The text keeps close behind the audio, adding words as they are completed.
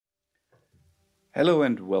Hello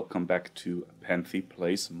and welcome back to Panthi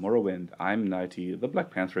Plays Morrowind. I'm Nighty, the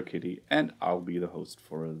Black Panther Kitty, and I'll be the host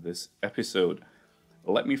for this episode.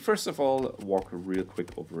 Let me first of all walk real quick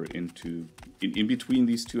over in between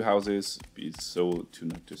these two houses, so to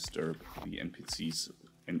not disturb the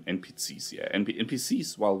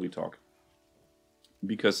NPCs while we talk.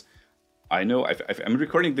 Because I know I'm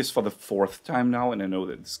recording this for the fourth time now, and I know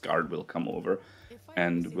that this guard will come over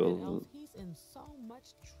and will. He's in so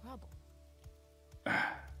much trouble.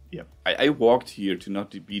 Yeah, I walked here to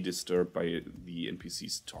not be disturbed by the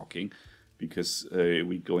NPCs talking, because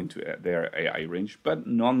we go into their AI range. But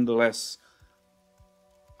nonetheless,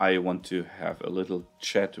 I want to have a little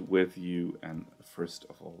chat with you. And first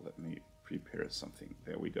of all, let me prepare something.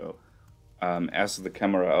 There we go. As the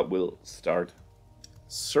camera will start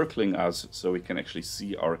circling us, so we can actually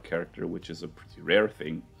see our character, which is a pretty rare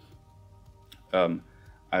thing.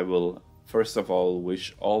 I will first of all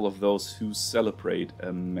wish all of those who celebrate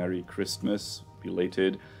a Merry Christmas,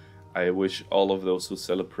 belated. I wish all of those who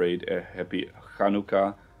celebrate a Happy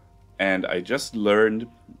Hanukkah. And I just learned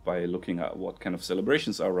by looking at what kind of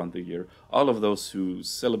celebrations are around the year, all of those who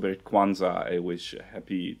celebrate Kwanzaa, I wish a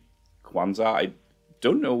Happy Kwanzaa. I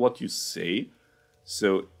don't know what you say,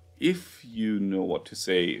 so if you know what to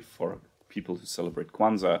say for people who celebrate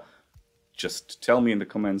Kwanzaa, just tell me in the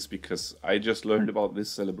comments, because I just learned about this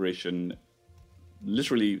celebration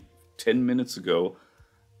literally 10 minutes ago.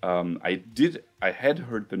 I had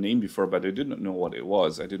heard the name before, but I didn't know what it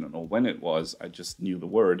was. I didn't know when it was. I just knew the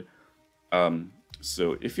word.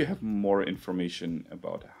 So if you have more information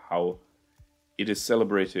about how it is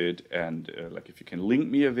celebrated, and like if you can link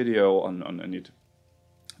me a video on it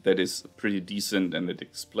that is pretty decent and that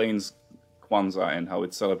explains Kwanzaa and how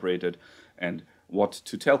it's celebrated and what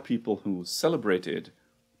to tell people who celebrate it,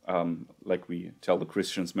 like we tell the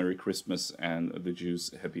Christians Merry Christmas and the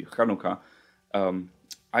Jews Happy Hanukkah,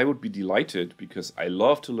 I would be delighted, because I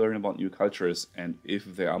love to learn about new cultures. And if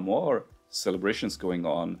there are more celebrations going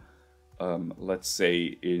on, let's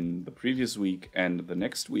say in the previous week and the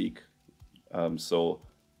next week, so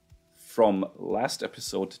from last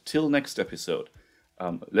episode till next episode,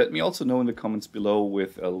 let me also know in the comments below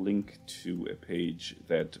with a link to a page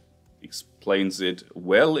that explains it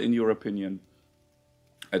well, in your opinion.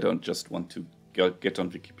 I don't just want to get on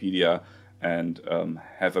Wikipedia and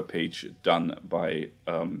have a page done by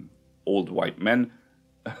old white men,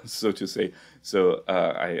 so to say. So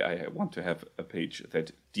I want to have a page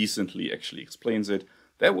that decently actually explains it.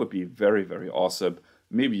 That would be very, very awesome.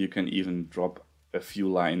 Maybe you can even drop a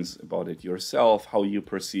few lines about it yourself, how you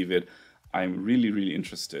perceive it. I'm really, really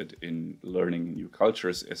interested in learning new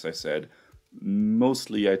cultures, as I said.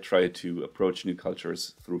 Mostly I try to approach new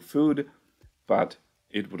cultures through food, but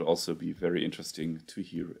it would also be very interesting to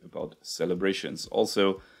hear about celebrations.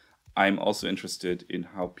 Also, I'm also interested in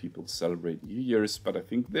how people celebrate New Year's, but I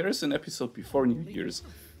think there is an episode before New Year's,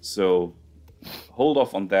 so hold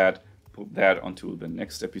off on that, put that onto the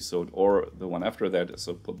next episode or the one after that,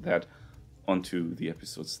 so put that onto the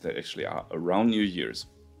episodes that actually are around New Year's.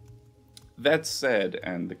 That said,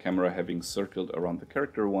 and the camera having circled around the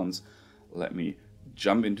character once, let me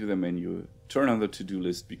jump into the menu, turn on the to-do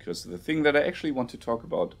list, because the thing that I actually want to talk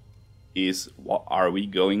about is what are we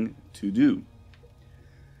going to do?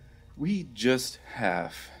 We just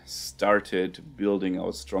have started building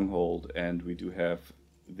our stronghold, and we do have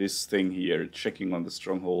this thing here checking on the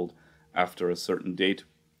stronghold after a certain date,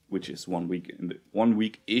 which is 1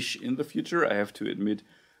 week-ish in the future, I have to admit.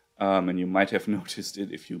 And you might have noticed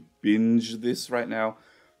it if you binge this right now,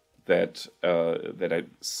 that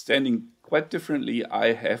I'm standing quite differently.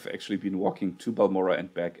 I have actually been walking to Balmora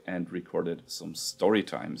and back and recorded some story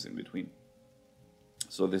times in between.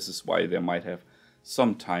 So this is why there might have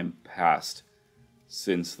some time passed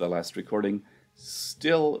since the last recording.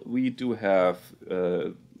 Still, we do have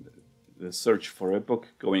the search for a book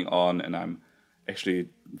going on, and I'm actually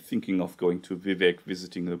thinking of going to Vivek,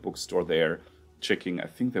 visiting the bookstore there, checking. I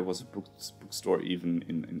think there was a bookstore even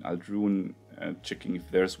in Aldrun, checking if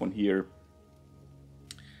there's one here.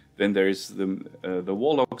 Then there is the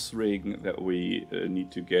Warlock's Ring that we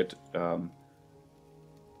need to get,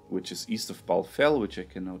 which is east of Balfell, which I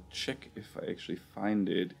can now check if I actually find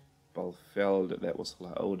it. Balfell, that was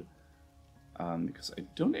loud, because I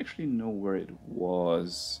don't actually know where it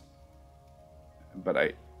was, but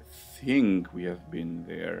I think we have been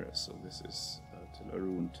there. So this is Tel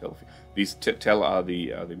Arun, Telfi. These Tel are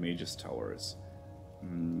the Mage's Towers.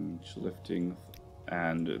 Lifting,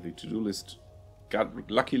 and the to-do list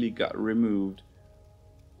luckily got removed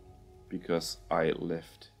because I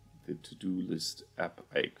left the to-do list app.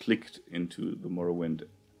 I clicked into the Morrowind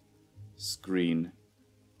screen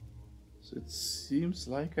So it seems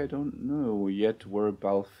like I don't know yet where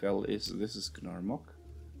Balfell is. This is Gnarmok.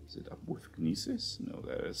 Is it up with Gnesis? No,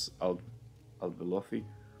 that is Albelothi.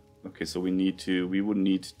 Okay, so we would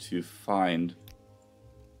need to find,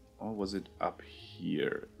 or was it up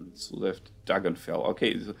here? It's left Dagonfell.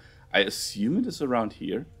 Okay, so I assume it is around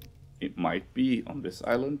here. It might be on this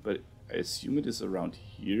island, but I assume it is around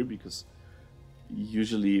here because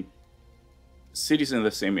usually cities in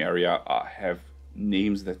the same area have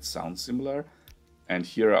names that sound similar, and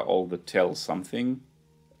here are all the Tel something,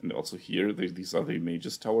 and also here these are the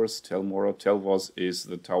Magus towers. Tel Mora, Tel Voz is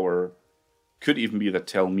the tower, could even be that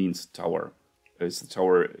Tel means tower. It's the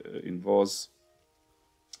tower in Voz.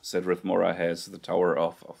 Sedrith Mora has the tower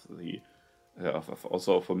of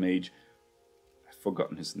also of a mage. I've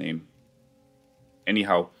forgotten his name.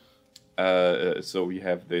 Anyhow, so we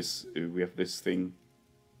have this thing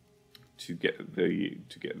to get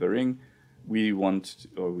the ring. We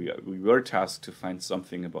were tasked to find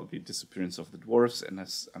something about the disappearance of the dwarves, and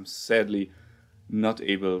I'm sadly not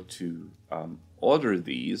able to order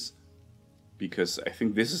these because I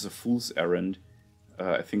think this is a fool's errand.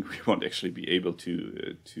 I think we won't actually be able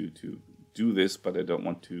to do this, but I don't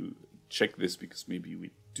want to check this because maybe we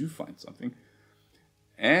do find something.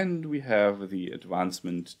 And we have the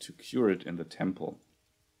advancement to cure it in the temple.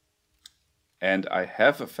 And I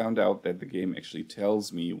have found out that the game actually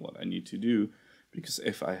tells me what I need to do, because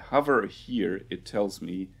if I hover here, it tells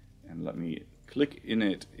me, and let me click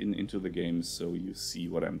into the game so you see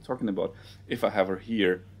what I'm talking about. If I hover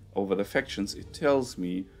here over the factions, it tells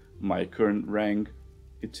me my current rank,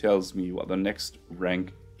 it tells me what the next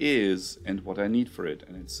rank is and what I need for it.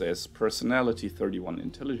 And it says personality 31,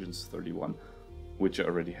 intelligence 31, which I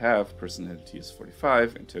already have. Personality is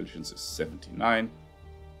 45, intelligence is 79.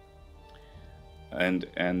 And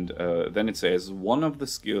then it says one of the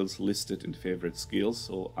skills listed in favorite skills,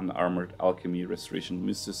 so unarmored, alchemy, restoration,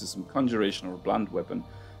 mysticism, conjuration, or blunt weapon,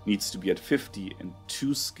 needs to be at 50, and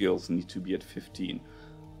 2 skills need to be at 15.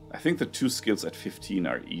 I think the 2 skills at 15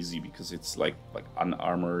 are easy because it's like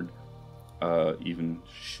unarmored even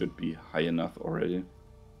should be high enough already.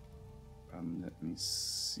 Let me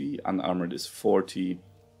see. Unarmored is 40.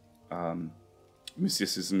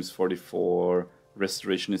 Mysticism is 44.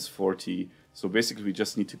 Restoration is 40. So basically we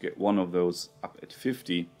just need to get one of those up at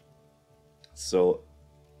 50. So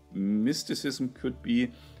mysticism could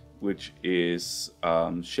be, which is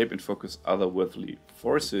shape and focus otherworldly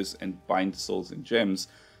forces and bind souls and gems.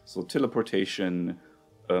 So teleportation,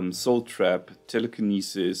 soul trap,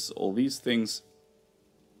 telekinesis, all these things.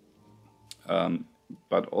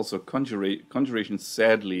 But also conjuration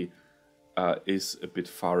sadly is a bit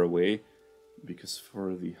far away, because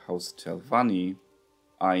for the House Telvanni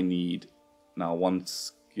I need now 1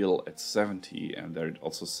 skill at 70, and there it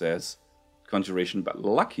also says conjuration, but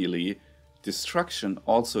luckily destruction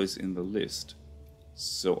also is in the list.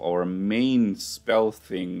 So our main spell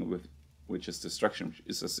thing, which is destruction,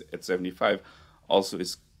 which is at 75, also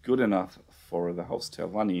is good enough for the House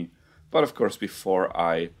Telvanni. But of course, before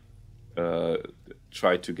I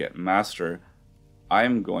try to get master,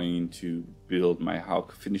 I'm going to build my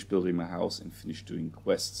house, finish building my house, and finish doing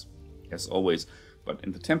quests, as always. But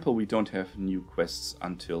in the temple we don't have new quests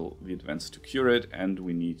until we advance to cure it, and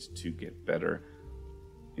we need to get better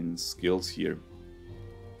in skills here.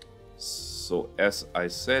 So as I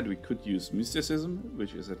said, we could use mysticism,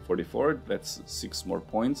 which is at 44, that's 6 more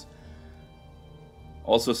points.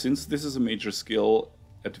 Also, since this is a major skill,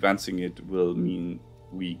 advancing it will mean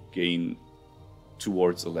we gain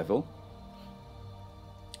towards a level.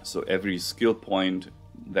 So every skill point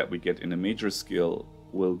that we get in a major skill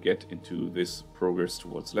will get into this progress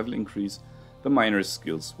towards level increase. The minor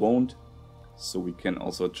skills won't, so we can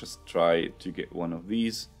also just try to get one of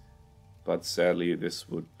these. But sadly this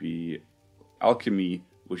would be alchemy,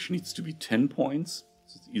 which needs to be 10 points.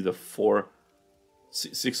 So it's either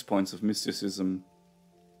 6 points of mysticism,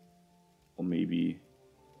 or maybe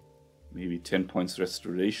 10 points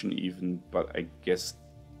restoration even, but I guess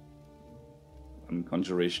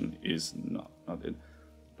conjuration is not it.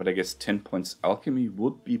 But I guess 10 points alchemy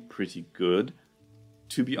would be pretty good,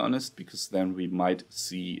 to be honest, because then we might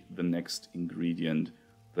see the next ingredient,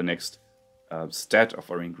 the next stat of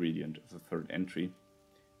our ingredient of the 3rd entry.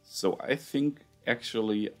 So I think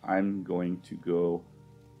actually I'm going to go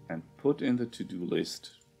and put in the to-do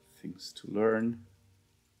list things to learn.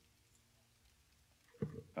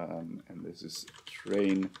 And this is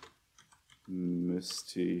train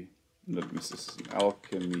mysticism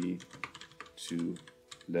alchemy to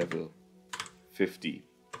level 50.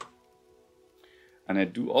 And I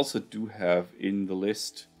also do have in the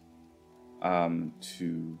list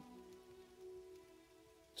to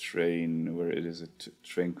train, where it is,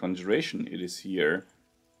 train conjuration. It is here,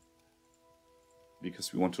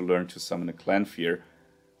 because we want to learn to summon a clan fear.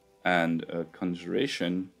 And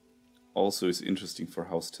conjuration also is interesting for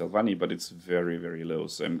House Telvanni, but it's very, very low.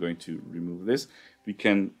 So I'm going to remove this. We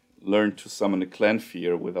can learn to summon a clan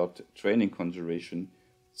fear without training conjuration.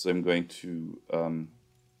 So I'm going to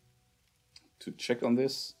check on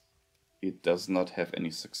this. It does not have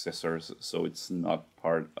any successors, so it's not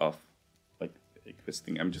part of like a quest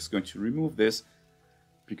thing. I'm just going to remove this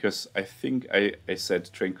because I think I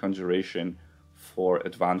said train conjuration for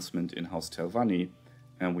advancement in House Telvanni,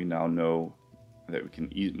 and we now know that we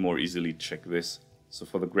can more easily check this. So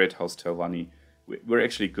for the Great House Telvanni, we're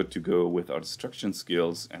actually good to go with our destruction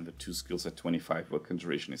skills and the 2 skills at 25, well,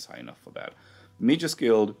 conjuration is high enough for that. Mage's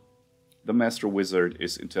Guild, the Master Wizard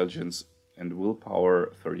is intelligence and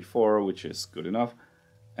willpower 34, which is good enough.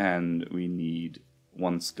 And we need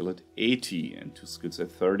 1 skill at 80 and 2 skills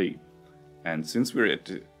at 30. And since we're at,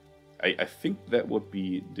 I think that would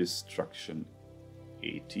be destruction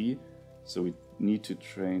 80. So we need to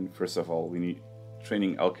train, first of all, we need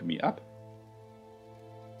training alchemy up,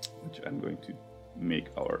 which I'm going to make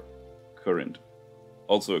our current,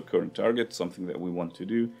 also a current target, something that we want to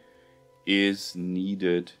do, is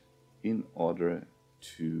needed in order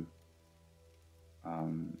to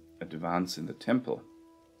advance in the temple.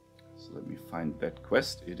 So let me find that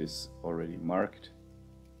quest. It is already marked.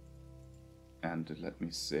 And let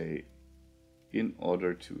me say, in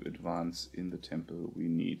order to advance in the temple, we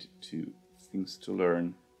need 2 things to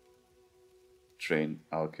learn. Train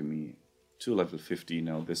alchemy to level 50.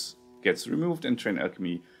 Now this gets removed and train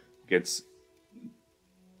alchemy gets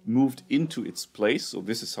moved into its place. So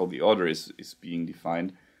this is how the order is being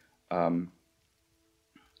defined.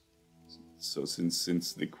 So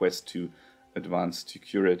since the quest to advance to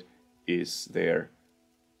curate is there,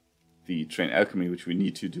 the train alchemy, which we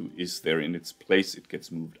need to do, is there in its place. It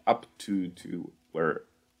gets moved up to where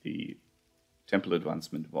the temple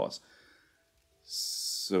advancement was.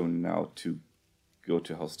 So now to go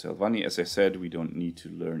to House Telvanni, as I said, we don't need to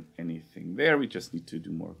learn anything there. We just need to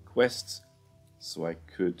do more quests. So I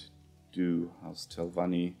could do House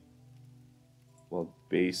Telvanni. Well,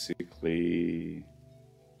 basically,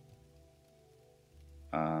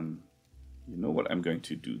 you know what, I'm going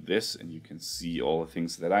to do this, and you can see all the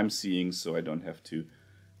things that I'm seeing, so I don't have to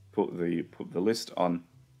put the list on.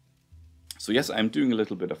 So yes, I'm doing a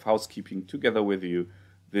little bit of housekeeping together with you.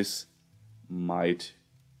 This might,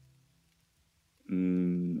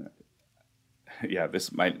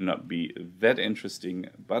 this might not be that interesting,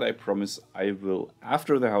 but I promise I will,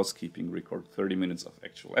 after the housekeeping, record 30 minutes of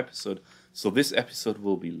actual episode. So this episode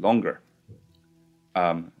will be longer.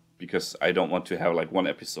 Because I don't want to have like one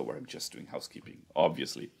episode where I'm just doing housekeeping,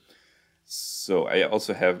 obviously. So I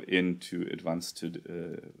also have into advanced to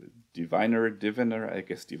diviner,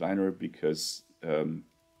 because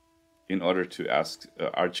in order to ask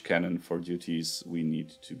Archcanon for duties, we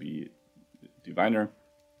need to be diviner.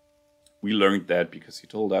 We learned that because he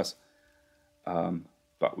told us,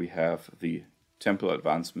 but we have the temple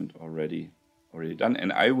advancement already done,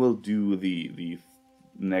 and I will do the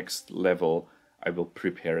next level. I will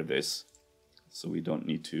prepare this, so we don't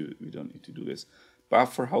need to do this. But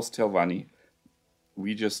for House Telvanni,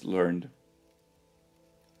 we just learned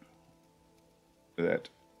that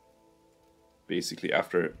basically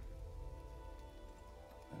after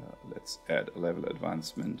let's add a level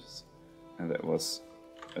advancement, and that was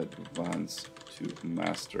advance to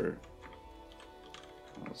Master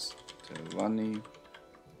House Telvanni.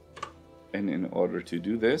 And in order to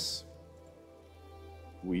do this,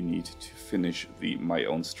 we need to finish the My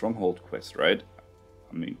Own Stronghold quest, right?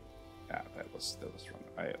 I mean, yeah, that was wrong.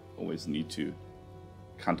 I always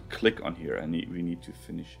can't click on here. We need to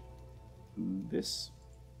finish this.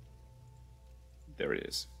 There it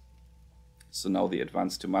is. So now the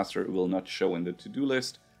advance to master will not show in the to-do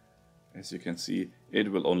list. As you can see,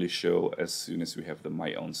 it will only show as soon as we have the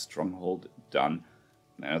My Own Stronghold done.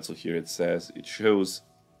 And also here it says, it shows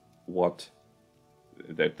what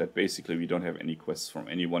that basically we don't have any quests from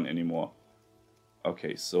anyone anymore.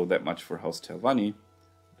 Okay, so that much for House Telvanni.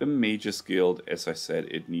 The Mage's Guild, as I said,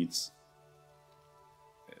 it needs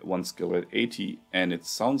 1 skill at 80, and it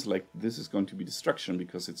sounds like this is going to be destruction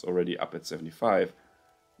because it's already up at 75.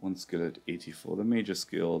 1 skill at 80 for the Mage's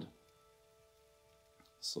Guild.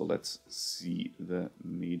 So let's see the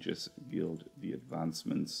Mage's Guild, the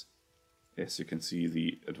advancements. As you can see,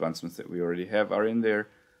 the advancements that we already have are in there.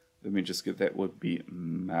 The Mage's Guild, that would be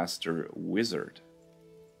Master Wizard.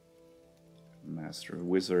 Master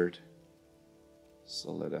Wizard.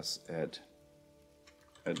 So let us add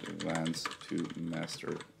advance to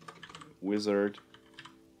Master Wizard.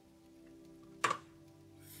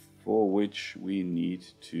 for which we need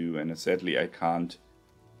to, and sadly I can't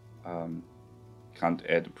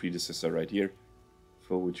add a predecessor right here,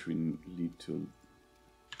 for which we need to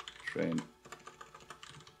train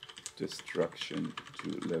destruction to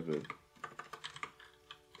level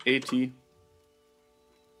 80,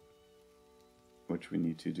 which we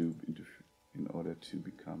need to do in order to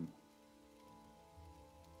become,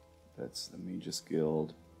 that's the Mage's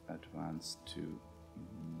Guild, advance to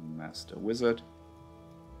Master Wizard.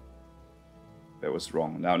 That was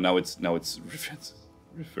wrong. Now it's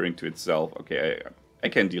referring to itself. Okay, I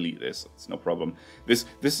can delete this. It's no problem. This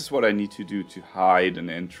is what I need to do to hide an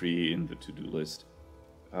entry in the to-do list.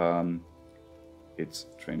 It's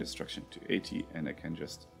train destruction to 80, and I can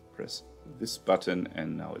just press this button,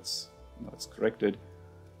 and now it's corrected.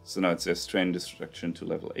 So now it says train destruction to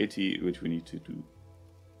level 80, which we need to do,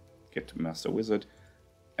 get to Master Wizard,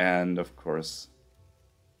 and of course,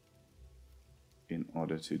 in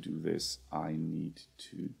order to do this, I need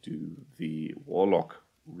to do the Warlock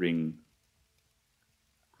ring.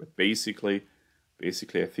 But basically,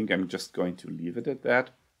 I think I'm just going to leave it at that,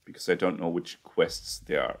 because I don't know which quests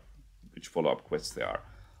there are, which follow-up quests there are.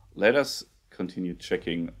 Let us continue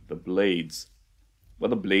checking the blades. Well,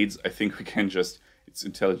 the blades, I think we can just, it's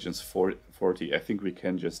intelligence 40, I think we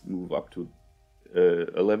can just move up to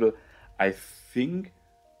a level. I think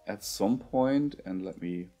at some point, and let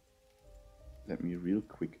me real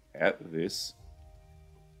quick add this.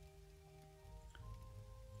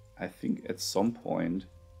 I think at some point,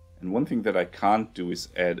 and one thing that I can't do is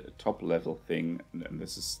add a top level thing, and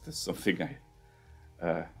this is something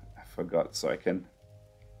I forgot, so I can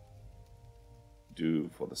do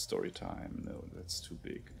for the story time. No, that's too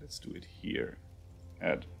big. Let's do it here.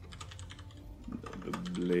 Add the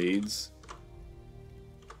blades,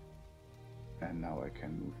 and now I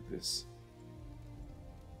can move this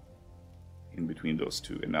in between those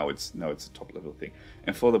two, and now it's a top level thing.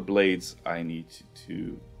 And for the blades, I need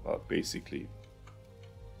to basically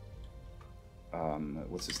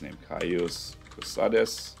what's his name, Caius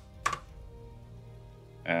Cosades,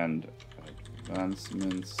 and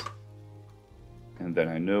advancements, and then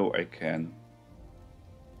I know I can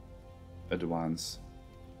advance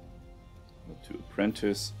to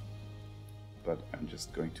apprentice, but I'm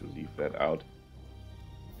just going to leave that out,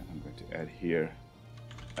 and I'm going to add here,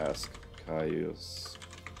 ask Caius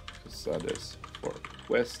Cosades for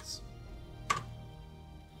quests,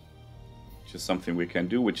 which is something we can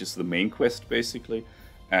do, which is the main quest basically.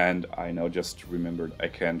 And I now just remembered I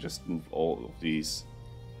can just move all of these,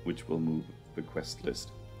 which will move the quest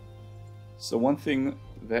list. So one thing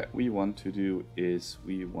that we want to do is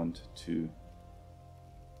we want to,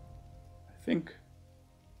 I think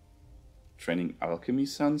training alchemy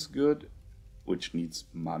sounds good, which needs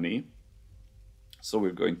money. So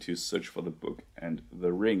we're going to search for the book and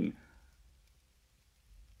the ring.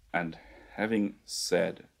 And having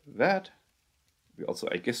said that,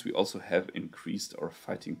 I guess we also have increased our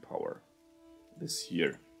fighting power this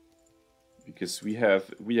year, because we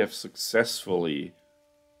have successfully,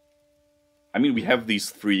 I mean, we have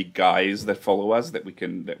these 3 guys that follow us that we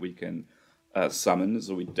can summon,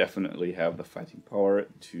 so we definitely have the fighting power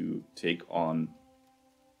to take on.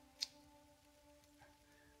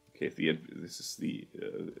 Okay,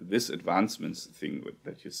 this advancements thing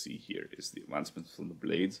that you see here is the advancements from the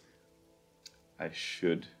blades. I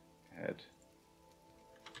should add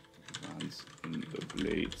advance in the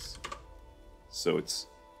blades, so it's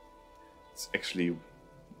actually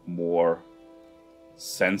more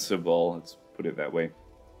sensible. Let's put it that way.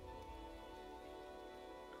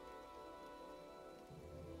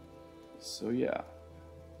 So yeah,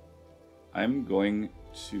 I'm going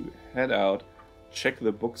to head out, check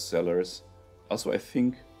the booksellers. Also, I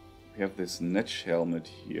think we have this Netch helmet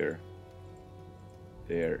here.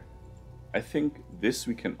 There. I think this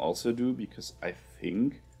we can also do, because I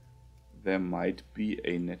think there might be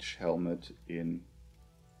a Netch helmet in,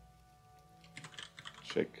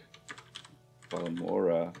 check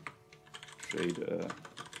Balmora, trader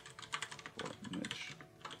for Netch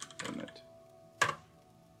helmet.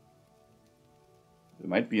 There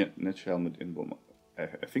might be a Netch helmet in Balmora.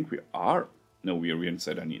 I think we are. No, we are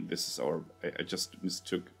inside. I mean, this is our. I just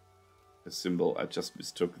mistook a symbol. I just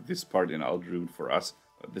mistook this part in Aldrune for us.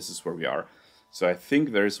 But this is where we are. So I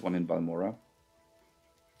think there is one in Balmora.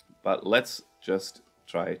 But let's just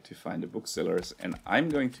try to find the booksellers. And I'm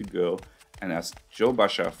going to go and ask Joe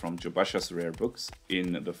Basha from Joe Basha's Rare Books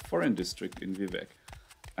in the Foreign District in Vivek.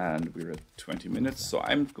 And we're at 20 minutes. So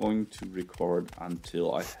I'm going to record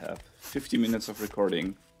until I have 50 minutes of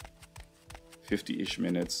recording. 50-ish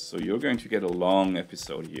minutes, so you're going to get a long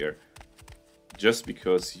episode here, just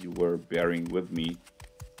because you were bearing with me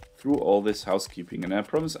through all this housekeeping. And I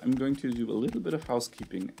promise I'm going to do a little bit of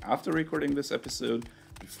housekeeping after recording this episode,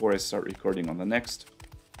 before I start recording on the next.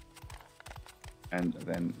 And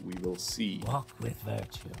then we will see. Walk with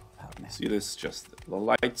virtue. See this? Just the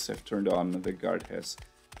lights have turned on and the guard has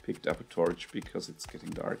picked up a torch because it's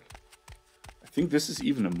getting dark. I think this is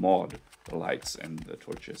even a mod, the lights and the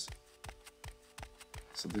torches.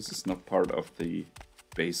 So this is not part of the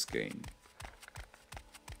base game.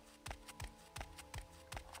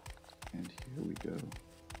 And here we go.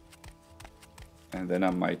 And then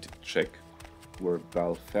I might check where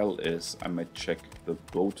Balfell is. I might check the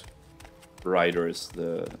boat riders,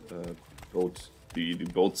 the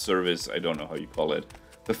boat service. I don't know how you call it.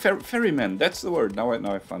 The ferrymen. That's the word. Now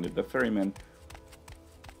I found it. The ferrymen.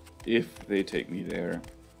 If they take me there,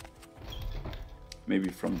 maybe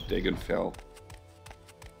from Degenfell.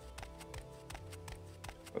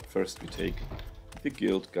 But first we take the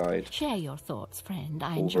guild guide. Share your thoughts, friend.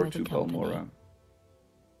 I over enjoy to the company. Balmora.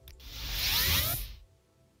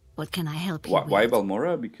 What can I help you Why with?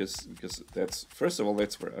 Balmora? Because that's, first of all,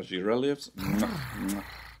 that's where Ajira lives.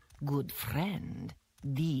 Good friend,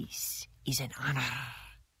 this is an honor.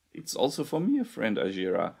 It's also for me a friend,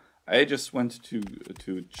 Ajira. I just went to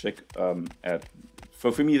check at...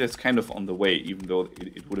 For me, that's kind of on the way, even though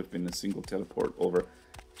it would have been a single teleport over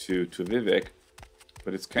to Vivek.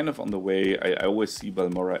 But it's kind of on the way. I always see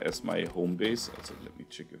Balmora as my home base. Also, let me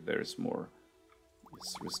check if there's more.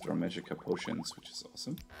 Yes, restore Magica potions, which is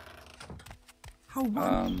awesome.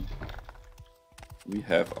 We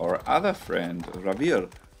have our other friend, Ravir,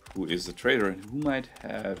 who is a trader and who might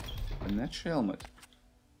have a Netch helmet.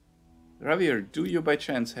 Ravir, do you by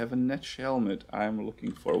chance have a Netch helmet? I'm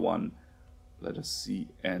looking for one. Let us see.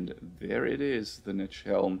 And there it is, the Netch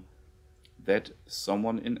helm that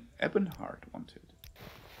someone in Ebonheart wanted.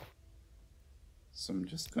 So I'm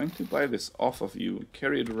just going to buy this off of you,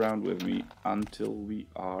 carry it around with me until we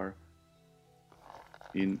are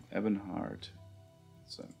in Ebonheart.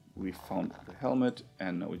 So we found the helmet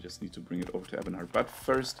and now we just need to bring it over to Ebonheart. But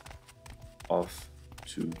first, off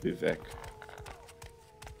to Vivek.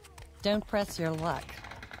 Don't press your luck.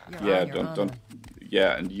 You're Yeah, on your own. don't.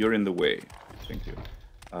 Yeah, and you're in the way. Thank you.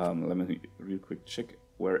 Let me real quick check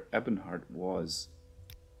where Ebonheart was.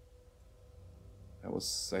 That was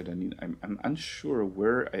Sidanin. I'm unsure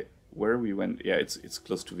where we went. Yeah, it's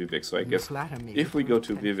close to Vivek. So I guess if we go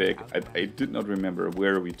to Vivek, I did not remember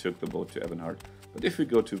where we took the boat to Ebonheart. But if we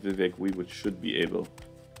go to Vivek, we should be able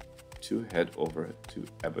to head over to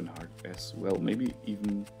Ebonheart as well. Maybe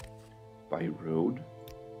even by road.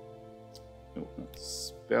 No, not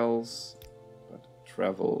spells, but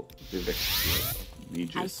travel Vivek Field of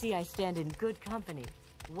Mages. I see I stand in good company.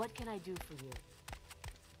 What can I do for you?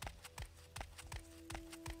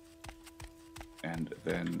 And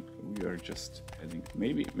then we are just heading.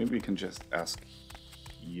 Maybe we can just ask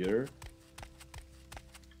here.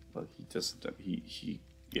 Well, he doesn't.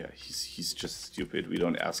 He's just stupid. We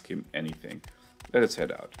don't ask him anything. Let us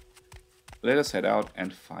head out. Let us head out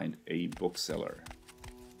and find a bookseller.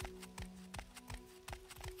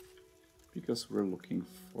 Because we're looking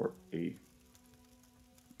for a...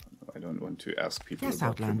 I don't want to ask people Yes,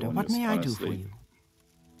 about Outlander, what Trebonius, may I do honestly. for you?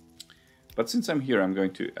 But since I'm here, I'm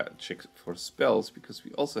going to check for spells, because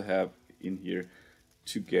we also have in here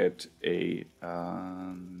to get a...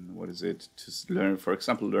 what is it? To learn, for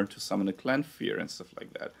example, learn to summon a clan fear and stuff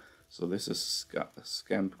like that. So this is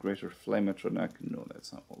Scamp, Greater Flametronic. No,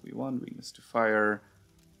 that's not what we want. Weakness to fire.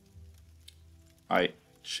 I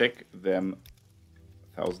check them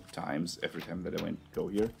 1,000 times every time that I go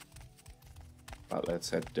here. But let's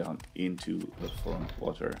head down into the foreign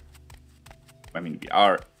quarter. I mean, we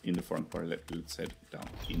are in the foreign quarter. Let's head down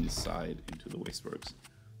inside into the Wasteworks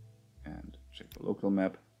and check the local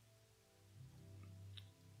map.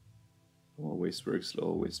 Lower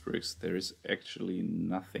Wasteworks. There is actually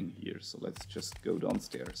nothing here, so let's just go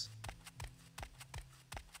downstairs.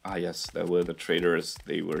 Ah yes, there were the traders.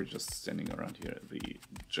 They were just standing around here. The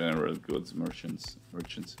general goods merchants.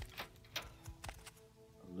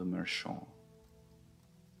 Le Marchand.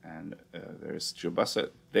 And there's Jobasa.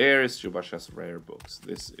 There is Jobasha's rare books.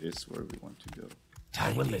 This is where we want to go.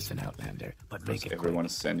 I will listen, Outlander, but make it Everyone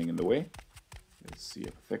is standing in the way. Let's see,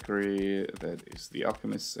 apothecary. That is the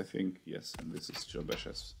alchemist, I think. Yes, and this is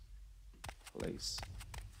Jobasha's place.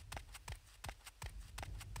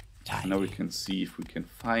 quick. Now we can see if we can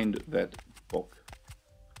find that book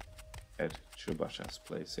at Jobasha's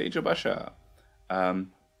place. Hey, Jobasha,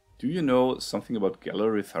 do you know something about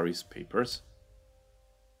Galarithari's papers?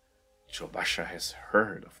 Jobasha has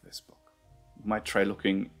heard of this book. You might try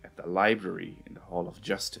looking at the library in the Hall of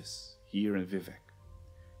Justice, here in Vivek.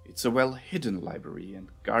 It's a well-hidden library and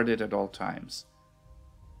guarded at all times.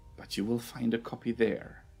 But you will find a copy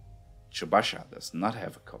there. Chubasha does not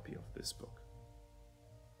have a copy of this book.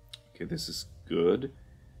 Okay, this is good.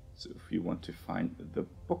 So if you want to find the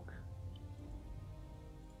book,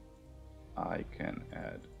 I can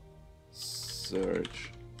add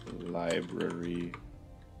search library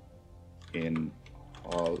in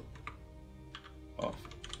Hall of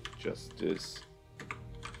Justice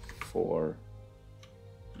for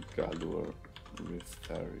Galur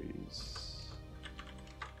Riftaris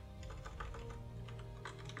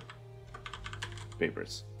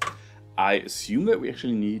papers. I assume that we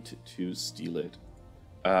actually need to steal it.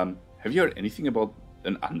 Have you heard anything about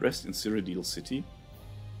an unrest in Cyrodiil City?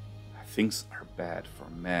 Things are bad for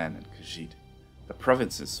Man and Khajiit. The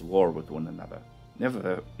provinces war with one another,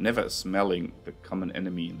 never smelling the common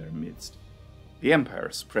enemy in their midst. The Empire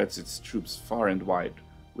spreads its troops far and wide,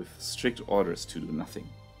 with strict orders to do nothing.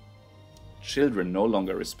 Children no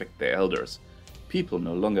longer respect their elders. People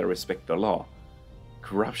no longer respect the law.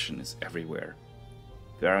 Corruption is everywhere.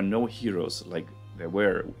 There are no heroes like there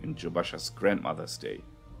were in Jubasha's grandmother's day.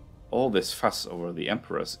 All this fuss over the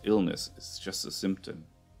Emperor's illness is just a symptom.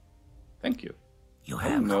 Thank you. You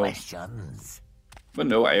have questions? But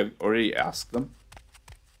no, I already asked them.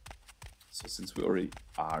 So since we already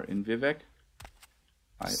are in Vivek,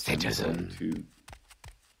 I am going to...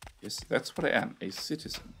 Yes, that's what I am, a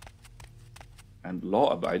citizen. And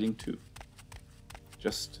law-abiding too.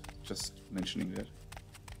 Just mentioning that.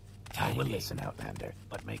 I will listen, Outlander,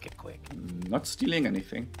 but make it quick. Not stealing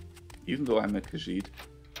anything. Even though I'm a Khajiit,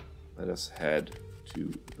 let us head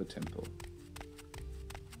to the temple.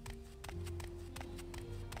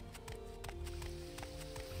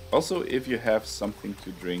 Also, if you have something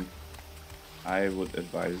to drink, I would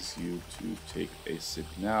advise you to take a sip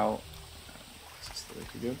now. This is the way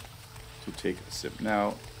to go. To take a sip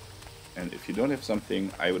now. And if you don't have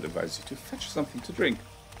something, I would advise you to fetch something to drink.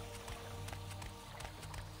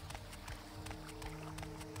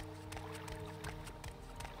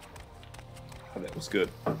 Oh, that was good.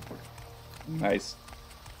 Nice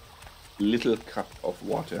little cup of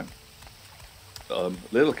water.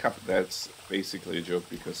 Little cup, that's basically a joke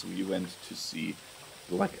because we went to see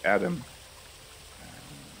Black Adam.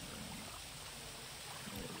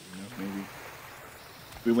 Maybe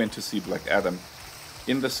we went to see Black Adam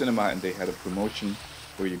in the cinema, and they had a promotion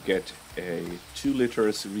where you get a 2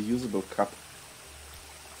 liters reusable cup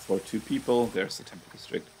for 2 people. There's the Temple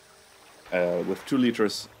District with 2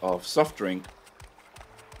 liters of soft drink,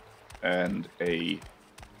 and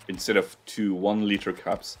instead of 2 1-liter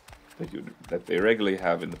cups that they regularly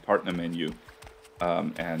have in the partner menu,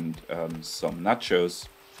 and some nachos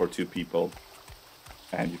for 2 people,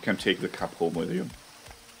 and you can take the cup home with you.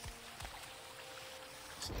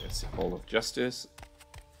 So that's the Hall of Justice,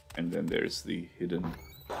 and then there's the hidden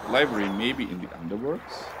library, maybe in the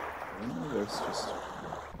Underworks. I don't know, there's just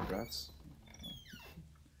rats.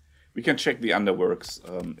 We can check the Underworks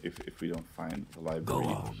if we don't find the library. Go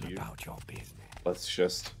on here. About your business. Let's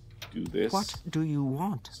just do this. What do you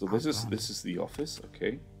want? So this is the office,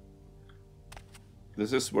 okay.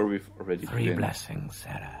 This is where we've already 3 been. blessings,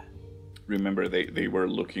 Sarah. Remember, they were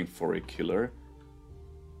looking for a killer.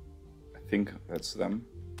 I think that's them.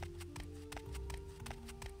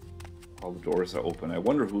 All the doors are open. I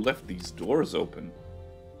wonder who left these doors open.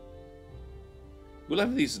 Who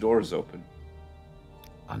left these doors open?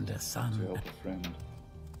 Under sun. To help a friend.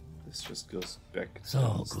 This just goes back So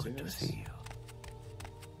downstairs. good to see you.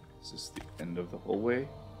 This is the end of the hallway.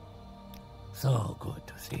 So good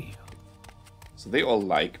to see you. So they all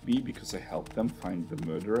like me because I helped them find the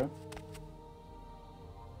murderer.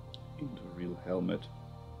 Into real helmet.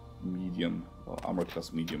 Medium. Well, armor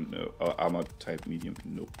class medium, no. Armor type medium,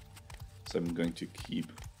 no. So I'm going to keep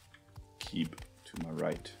to my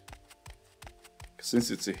right. Since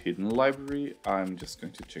it's a hidden library, I'm just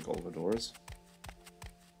going to check all the doors.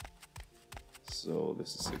 So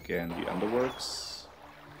this is again the Underworks,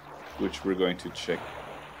 which we're going to check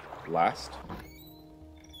last.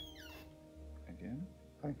 Again,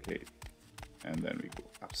 okay. And then we go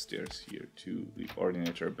upstairs here to the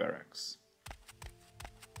Ordinator Barracks.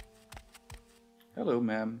 Hello,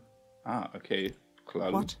 ma'am. Ah, okay.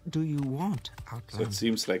 Cloud. What do you want, Outlander? So it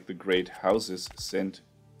seems like the great houses sent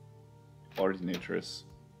ordinators.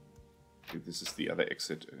 Okay, this is the other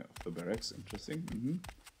exit of the barracks. Interesting.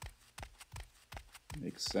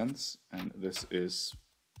 Makes sense. And this is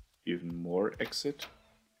even more exit.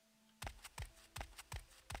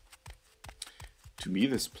 To me,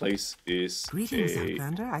 this place is Greetings,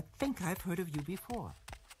 Outlander. I think I've heard of you before.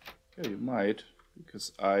 Yeah, you might,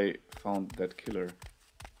 because I found that killer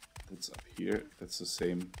That's up here. That's the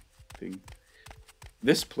same thing.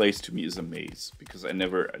 This place to me is a maze because I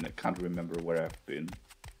can't remember where I've been.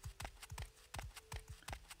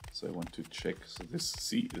 So I want to check. So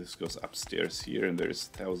this goes upstairs here, and there's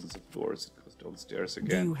thousands of doors. It goes downstairs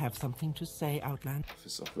again. Do you have something to say, Outland?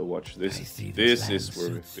 Office of the Watch. This is where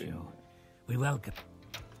we've been. You. We welcome.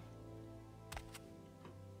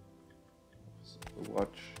 Office of the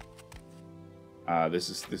Watch. This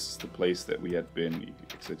is the place that we had been. You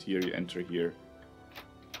exit here, you enter here.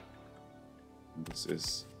 And this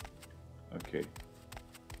is okay.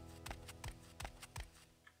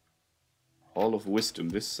 Hall of Wisdom.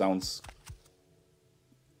 This sounds,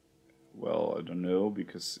 well, I don't know,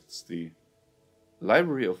 because it's the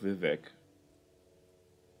Library of Vivek.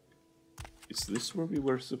 Is this where we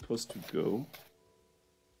were supposed to go?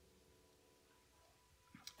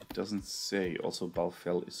 It doesn't say. Also,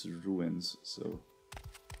 Balfell is ruins, so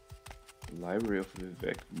the Library of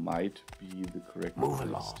Vivek might be the correct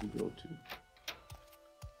place to go to.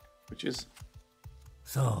 Which is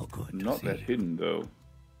so good. Not that hidden, though.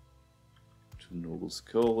 To Noble's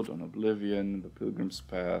Code, on Oblivion, the Pilgrim's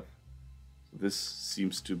Path. This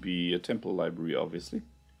seems to be a temple library, obviously.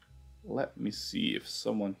 Let me see if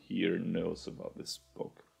someone here knows about this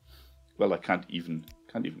book. Well, I can't even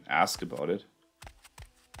ask about it.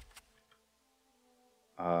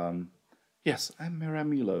 Yes, I'm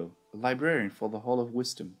Maramilo, a librarian for the Hall of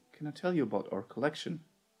Wisdom. Can I tell you about our collection?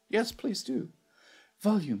 Yes, please do.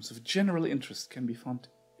 Volumes of general interest can be found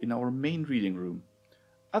in our main reading room.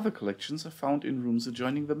 Other collections are found in rooms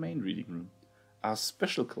adjoining the main reading room. Our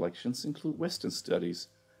special collections include Western studies,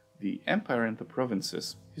 the Empire and the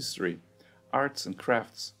Provinces, history, arts and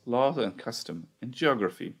crafts, law and custom, and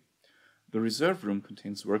geography. The reserve room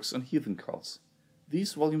contains works on heathen cults.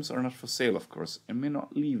 These volumes are not for sale, of course, and may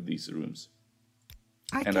not leave these rooms.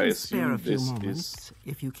 I can spare a few moments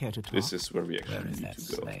if you care to talk. This is where we actually need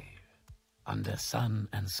to go. Slave? Under sun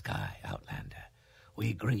and sky, Outlander,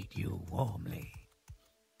 we greet you warmly.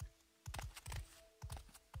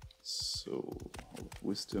 So, Hall of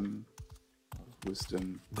Wisdom, Hall of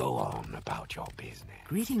Wisdom. Go on about your business.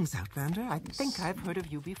 Greetings, Outlander. I think I've heard of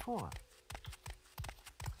you before.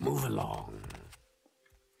 Move along.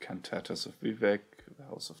 Cantatas of Vivek, the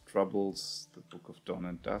House of Troubles, the Book of Dawn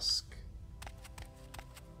and Dusk,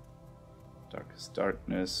 Darkest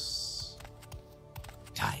Darkness.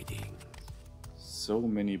 Tidings. So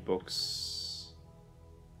many books.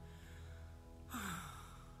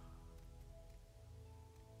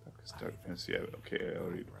 Darkest Darkness, yeah, okay, I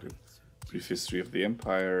already did. Brief History of the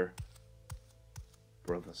Empire,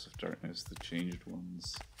 Brothers of Darkness, the Changed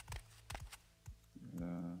Ones.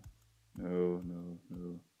 No.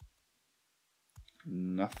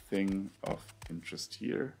 Nothing of interest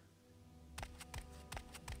here.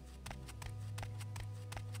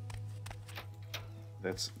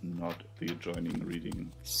 That's not the adjoining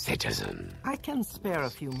reading. Citizen. I can spare a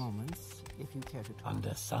few moments if you care to talk.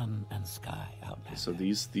 Under sun and sky, Outlander. So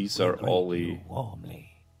these are all the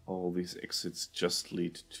warmly. All these exits just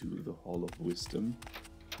lead to the Hall of Wisdom.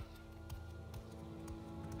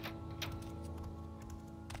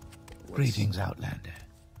 Greetings, Outlander.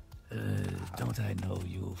 Don't I know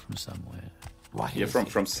you from somewhere? What yeah, is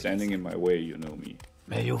from standing in my way, you know me.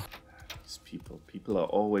 May you? These people are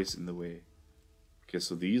always in the way. Okay,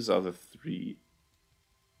 so these are the 3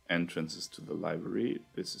 entrances to the library.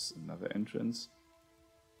 This is another entrance.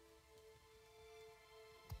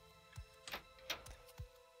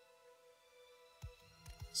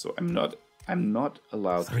 So I'm not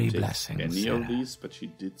allowed to take any of these, but she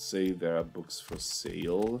did say there are books for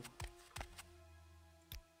sale.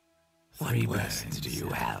 What words do you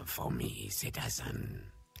have for me,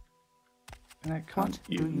 citizen? And I can't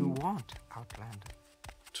even do you want, Outlander?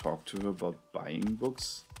 Talk to her about buying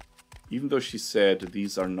books. Even though she said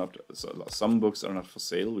these are not, some books are not for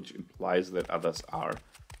sale, which implies that others are.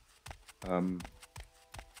 Well,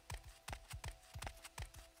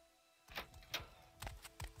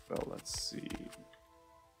 let's see.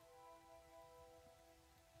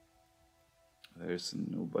 There's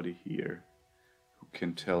nobody here who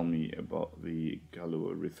can tell me about the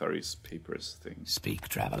Gallo Ritharis papers thing. Speak,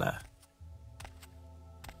 traveler.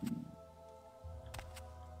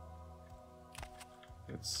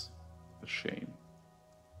 That's a shame.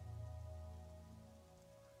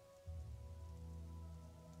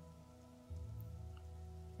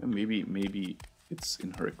 And maybe it's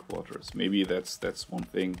in her quarters. Maybe that's one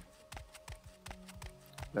thing.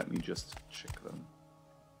 Let me just check them.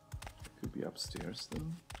 It could be upstairs though.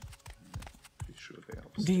 I'm pretty sure they are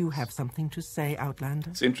upstairs. Do you have something to say, Outlander?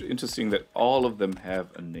 It's interesting that all of them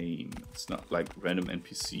have a name. It's not like random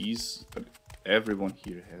NPCs, but everyone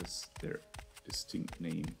here has their distinct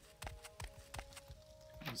name.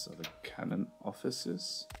 These are the canon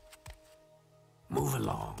offices. Move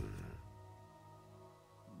along.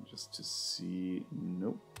 Just to see,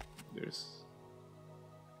 nope, there's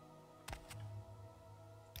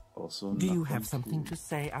also. Do you have something to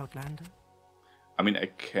say, Outlander? I mean, I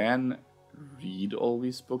can read all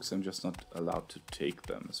these books, I'm just not allowed to take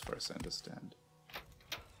them, as far as I understand.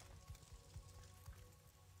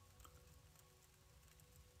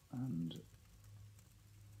 And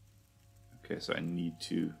okay, so I need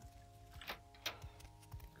to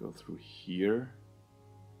go through here.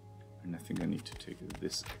 And I think I need to take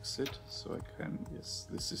this exit, so I can, yes,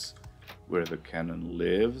 this is where the canon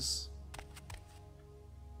lives.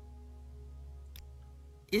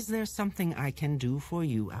 Is there something I can do for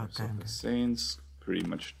you, Of Outlander? the Saints, pretty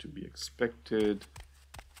much to be expected.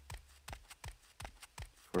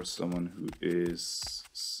 For someone who is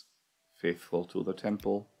faithful to the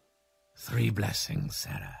temple. 3 blessings,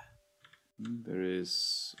 Sarah. There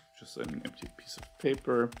is just an empty piece of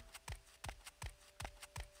paper.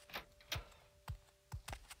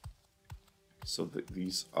 So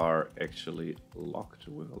these are actually locked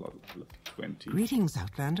with a lot of 20. Greetings,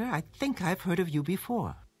 Outlander. I think I've heard of you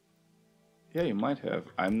before. Yeah, you might have.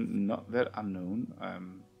 I'm not that unknown.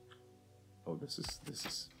 Oh, this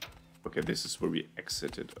is. Okay, this is where we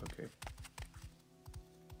exited. Okay.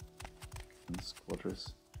 King's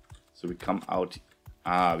quarters. So we come out.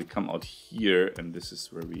 We come out here, and this is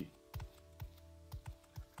where we.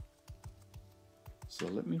 So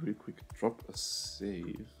let me real quick drop a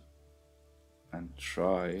save. And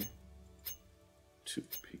try to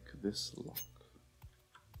pick this lock.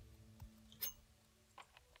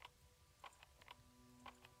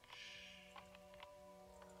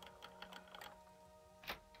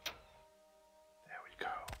 There we go.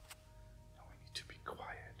 Now we need to be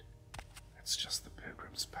quiet. That's just the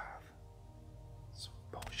pilgrim's path. Some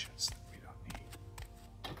potions that we don't need.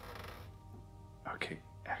 Okay,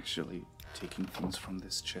 actually, taking things from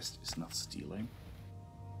this chest is not stealing.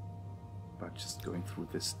 But just going through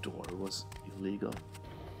this door was illegal.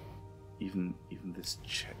 Even this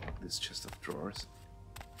chest of drawers.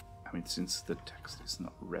 I mean, since the text is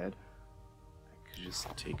not read, I could just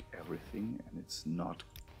take everything and it's not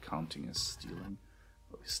counting as stealing.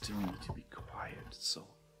 But we still need to be quiet, so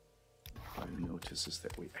nobody notices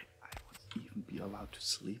that I would even be allowed to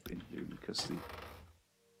sleep in here because the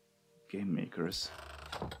game makers,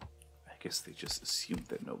 I guess they just assumed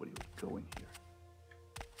that nobody would go in here.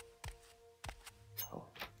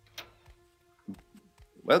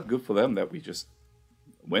 Well, good for them that we just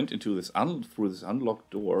went into this through this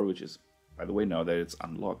unlocked door, which is, by the way, now that it's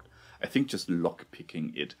unlocked, I think just lock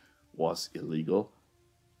picking it was illegal.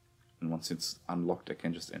 And once it's unlocked, I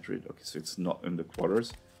can just enter it. Okay, so it's not in the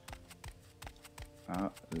quarters.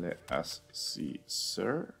 Let us see,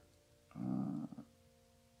 sir.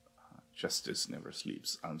 Justice never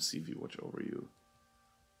sleeps. I'll CV watch over you.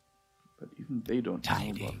 But even they don't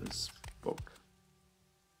know about this book.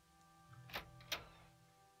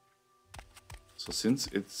 So since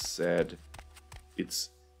it said it's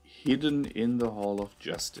hidden in the Hall of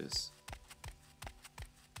Justice,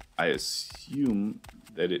 I assume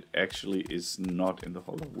that it actually is not in the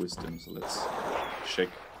Hall of Wisdom. So let's check.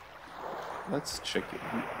 Let's check the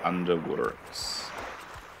underworks.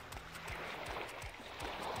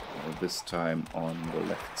 This time on the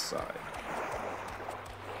left side.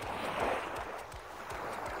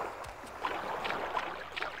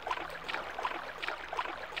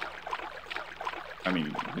 I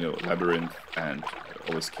mean, you know, labyrinth and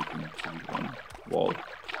always keeping to one wall.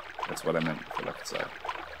 That's what I meant with the left side.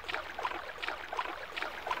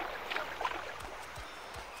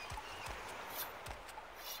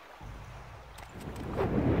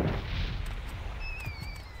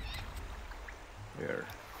 There.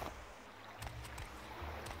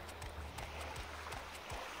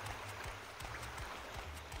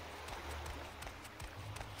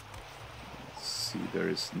 See, there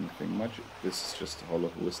is nothing much. This is just the Hall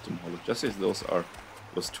of Wisdom, Hall of Justice. Those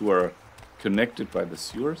two are connected by the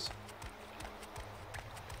sewers.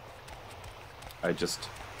 I just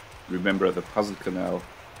remember the puzzle canal,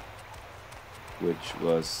 which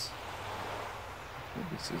was.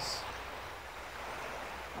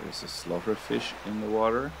 There's a slaughterfish in the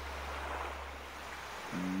water.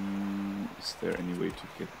 Is there any way to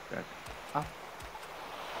get back up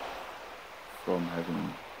from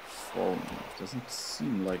having fallen? It doesn't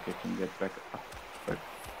seem like I can get back up if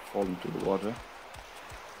I fall into the water.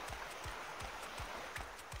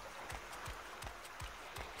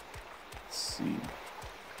 Let's see.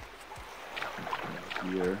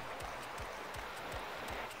 Here.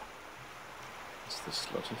 the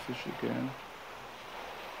slaughterfish again.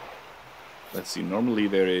 Let's see, normally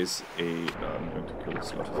there is a... I'm going to kill the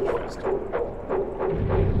slaughterfish first.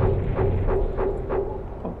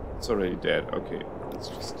 Oh, it's already dead. Okay, let's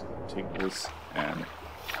just take this and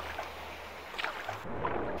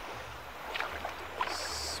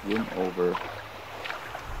swim over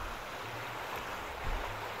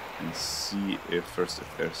and see if first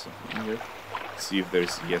if there's something in here. See if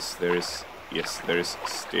there's... Yes, there is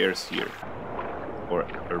stairs here. Or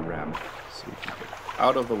a ramp. So we can get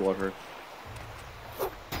out of the water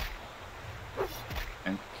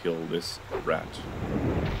and kill this rat.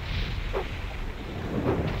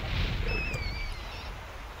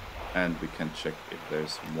 And we can check if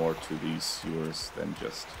there's more to these sewers than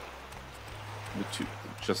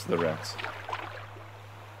just the rats.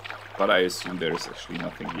 But I assume there's actually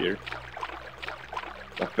nothing here.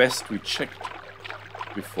 But best we checked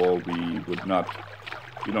before we would not,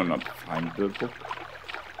 not find the book.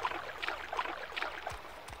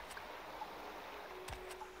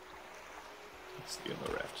 That's the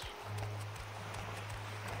other rat.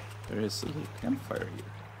 There is a little campfire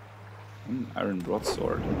here. An iron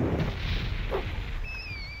broadsword.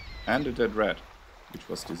 And a dead rat, which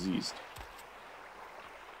was diseased.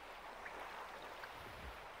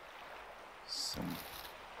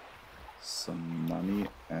 Some money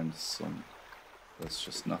and some... That's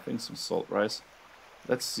just nothing, some salt rice.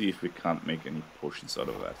 Let's see if we can't make any potions out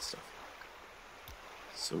of that stuff.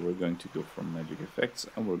 So we're going to go for magic effects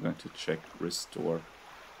and we're going to check restore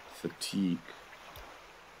fatigue.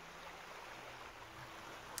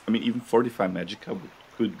 I mean, even 45 magicka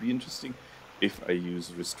could be interesting if I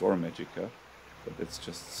use restore magicka, but it's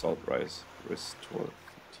just salt rice. Restore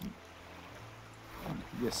fatigue. And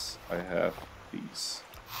yes, I have these.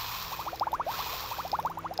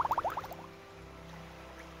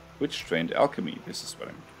 Which trained alchemy. This is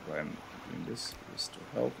why I'm doing this. Restore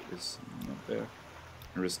health is not there.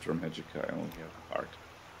 And restore magicka, I only have heart.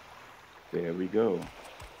 There we go.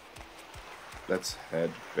 Let's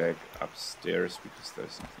head back upstairs because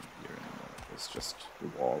there's nothing here anymore. It's just the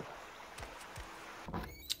wall.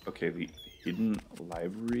 Okay, the hidden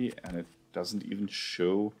library, and it doesn't even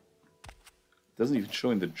show. It doesn't even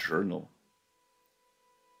show in the journal.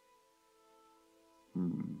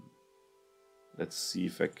 Let's see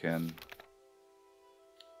if I can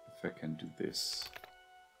do this.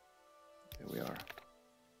 There we are.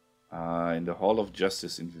 In the Hall of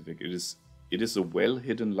Justice in Vivek. It is a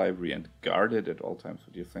well-hidden library and guarded at all times.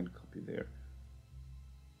 Would you find a copy there?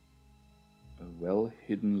 A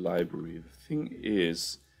well-hidden library. The thing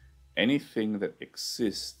is, anything that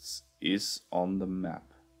exists is on the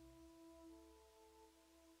map.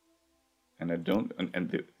 And I don't... And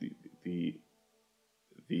the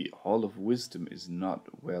Hall of Wisdom is not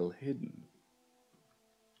well hidden.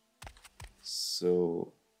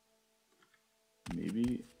 So...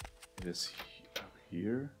 maybe it is up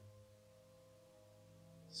here.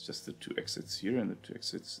 It's just the two exits here and the two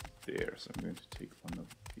exits there. So I'm going to take one of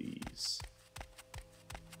these.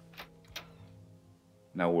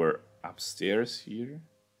 Now we're upstairs here.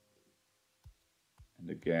 And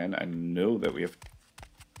again, I know that we have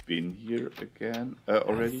been here again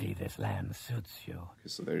already. I see this land suits you. Okay,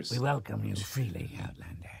 so we welcome you freely,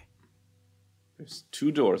 Outlander. There's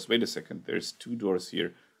two doors. Wait a second. There's two doors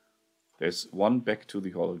here. There's one back to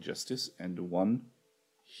the Hall of Justice and one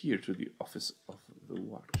here to the Office of the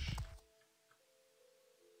Watch.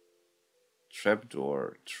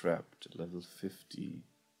 Trapdoor, trapped, level 50.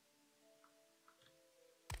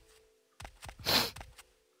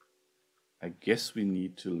 I guess we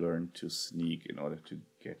need to learn to sneak in order to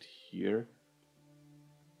get here.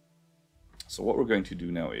 So what we're going to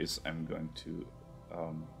do now is I'm going to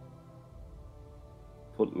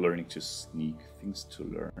put learning to sneak, things to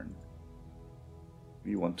learn.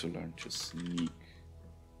 We want to learn to sneak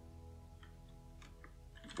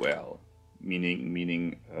well,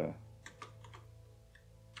 meaning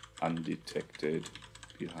undetected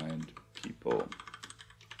behind people.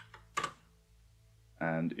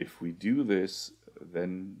 And if we do this,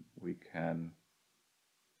 then we can,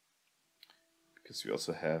 because we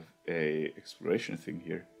also have a exploration thing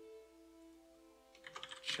here.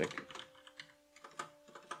 Check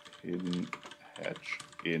hidden hatch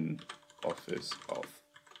in Office of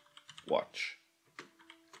Watch.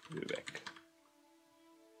 Vivek.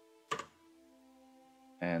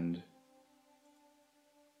 And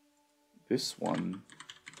this one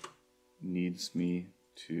needs me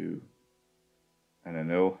to, and I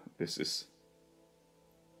know this is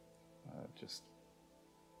just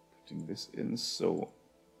putting this in, so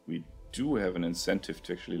we do have an incentive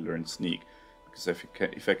to actually learn sneak, because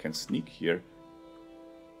if I can sneak here,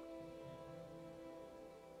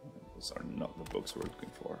 Those are not the books we're looking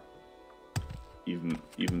for. Even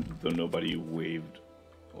though nobody waved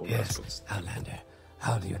over Yes, us. Outlander.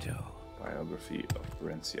 How do you do? Biography of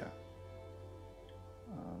Varencia.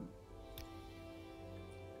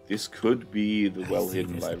 This could be the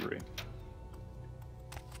well-hidden library.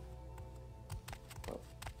 Well,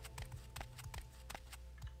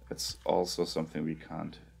 that's also something we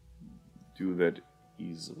can't do that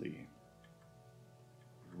easily.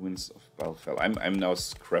 Ruins of Balfell. I'm now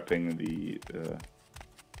scrapping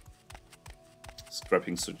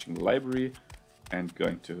searching the library and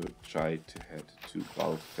going to try to head to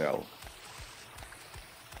Balfell.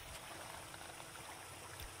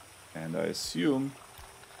 And I assume,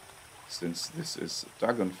 since this is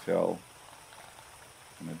Dagonfell,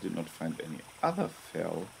 and I did not find any other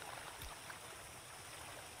fell,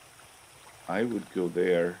 I would go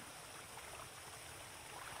there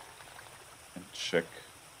and check,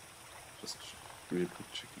 just really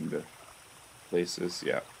quick checking the places.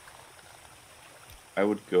 Yeah, I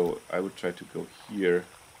would try to go here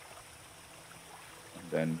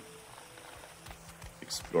and then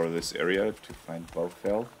explore this area to find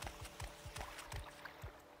Balfell.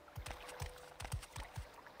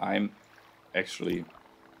 I'm actually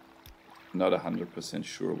not 100%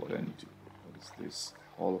 sure what I need to. What is this?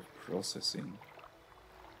 Hall of Processing.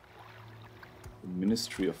 The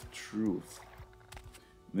Ministry of Truth.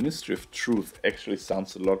 Ministry of Truth actually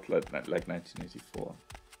sounds a lot like 1984.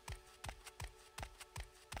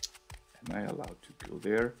 Am I allowed to go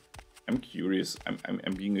there? I'm curious.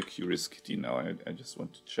 I'm being a curious kitty now. I just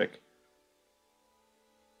want to check.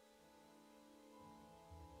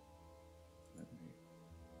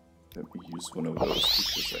 Let me use one of those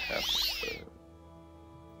because I have.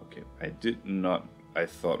 Okay, I did not. I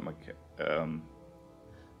thought my cat.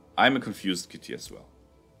 I'm a confused kitty as well.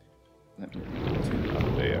 Let me put him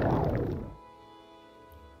up there.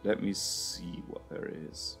 Let me see what there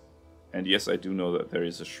is. And yes, I do know that there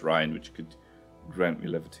is a shrine which could grant me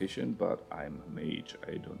levitation, but I'm a mage.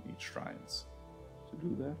 I don't need shrines to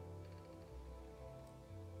do that.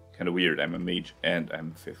 Kind of weird. I'm a mage and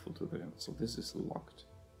I'm faithful to them. So this is locked.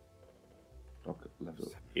 Lock at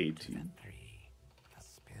level 80. The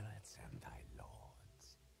spirits and thy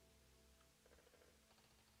lords.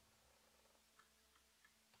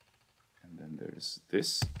 And then there's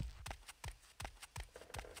this.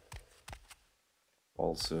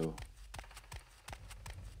 Also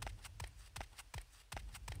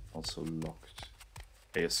locked.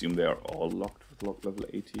 I assume they are all locked with lock level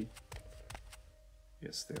 80.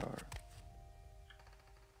 Yes, they are.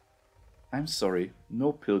 I'm sorry,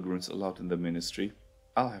 no pilgrims allowed in the ministry.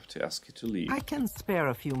 I'll have to ask you to leave. I can spare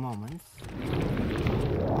a few moments.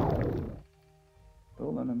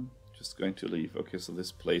 Well, then I'm just going to leave. Okay, so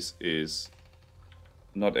this place is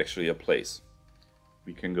not actually a place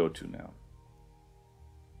we can go to now.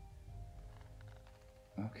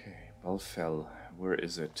 Okay, Balfell, where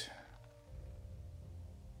is it?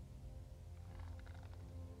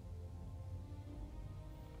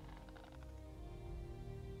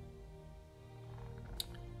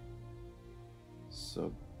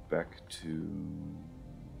 So back to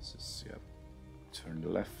this is, yeah, turn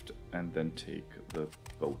left and then take the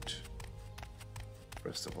boat.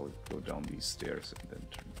 First of all, go down these stairs and then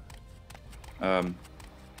turn left.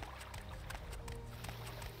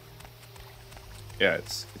 Yeah,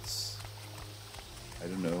 it's I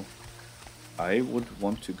don't know. I would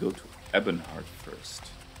want to go to Ebonheart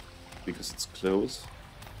first because it's close,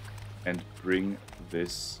 and bring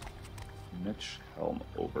this match helm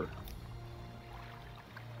over.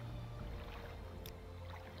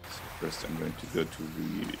 So first I'm going to go to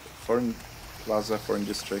the foreign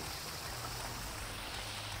district.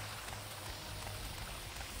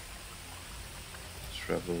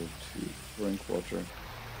 Travel to foreign quarter.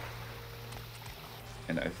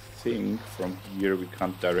 And I think from here we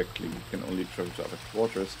can't directly, we can only travel to other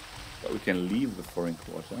quarters, but we can leave the foreign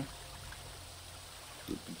quarter. It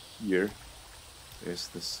would be here. There's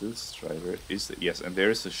the Silstrider. Yes, and there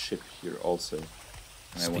is a ship here also.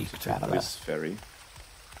 And I want to take this ferry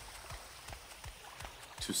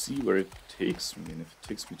to see where it takes me. And if it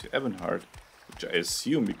takes me to Ebonheart, which I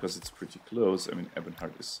assume because it's pretty close, I mean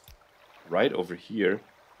Ebonheart is right over here,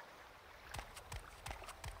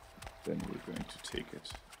 then we're going to take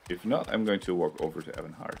it. If not, I'm going to walk over to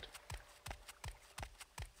Ebonheart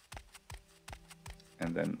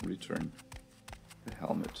and then return the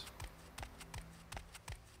helmet.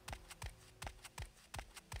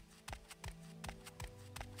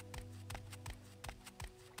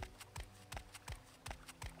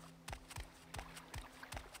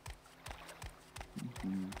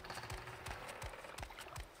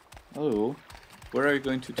 Hello. Where are you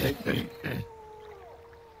going to take me?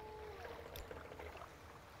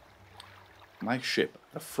 My ship,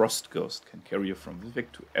 the Frost Ghost, can carry you from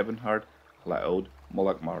Vivek to Ebonheart, Laod,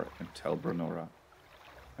 Molagmar, and Tel Brenora.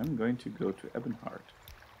 I'm going to go to Ebonheart.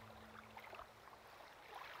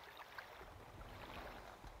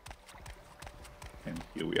 And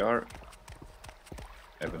here we are.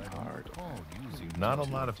 Ebonheart. Not a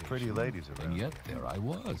lot of pretty ladies around. And yet there I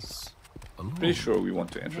was. Alone. Pretty sure we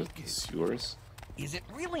want to enter the sewers. Is it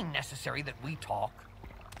really necessary that we talk?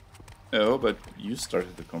 No, but you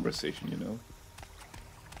started the conversation, you know.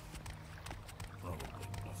 Probably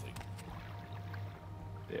nothing.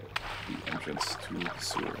 There, the entrance to the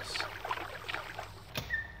sewers.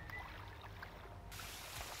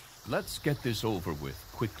 Let's get this over with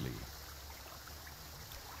quickly.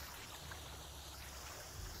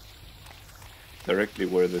 Directly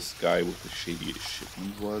where this guy with the shady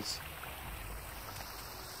shipment was.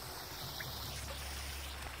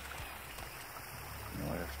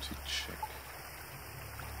 Now I have to check.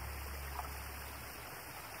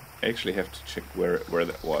 I actually have to check where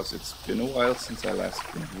that was. It's been a while since I last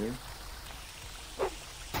been here.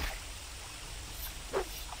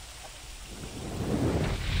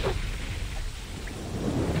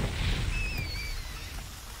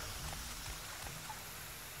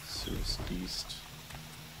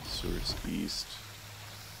 Sewers East.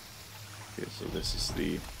 Okay, so this is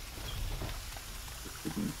the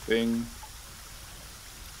hidden thing.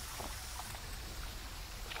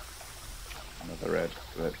 Another red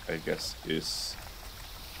that I guess is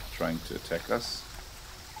trying to attack us.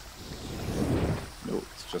 No,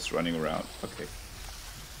 it's just running around. Okay.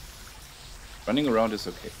 Running around is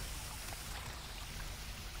okay.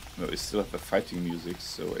 No, we still have the fighting music,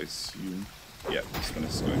 so I assume... Yeah, this one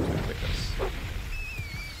is going to attack us.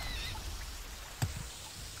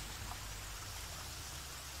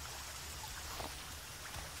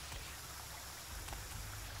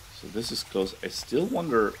 So this is close. I still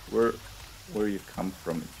wonder where you come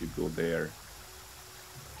from if you go there.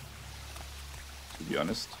 To be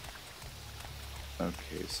honest.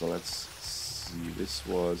 Okay, so let's see. This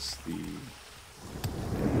was the...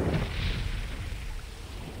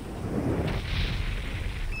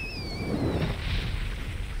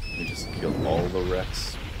 Let me just kill all the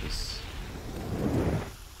rats with this.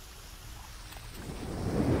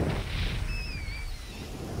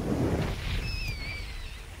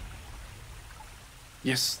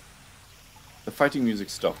 Yes! The fighting music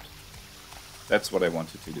stopped. That's what I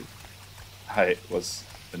wanted to do. I was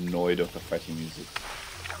annoyed of the fighting music.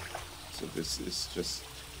 So this is just...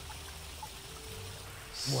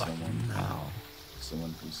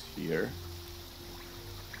 someone who's here.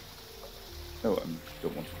 Oh, I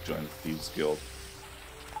don't want to join the Thieves Guild.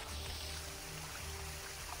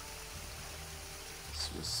 This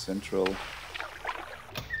was central.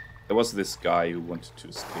 There was this guy who wanted to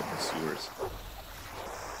escape the sewers.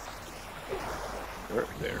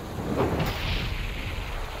 There.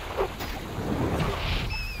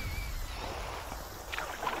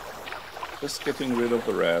 Just getting rid of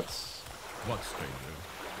the rats. What, stranger?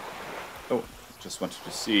 Oh, just wanted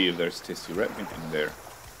to see if there's tasty rat meat in there.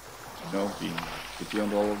 You know, being picky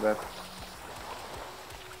on all of that.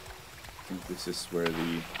 I think this is where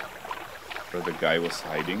the guy was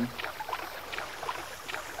hiding.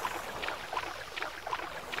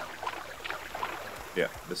 Yeah,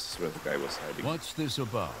 this is where the guy was hiding. What's this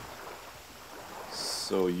about?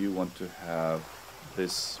 So you want to have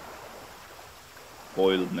this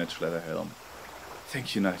boiled match leather helm.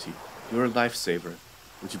 Thank you, Nighty. You're a lifesaver.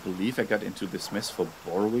 Would you believe I got into this mess for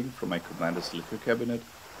borrowing from my commander's liquor cabinet?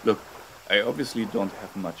 Look, I obviously don't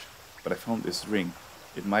have much, but I found this ring.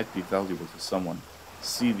 It might be valuable to someone.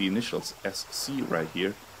 See the initials SC right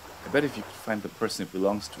here? I bet if you could find the person it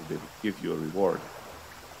belongs to, they would give you a reward.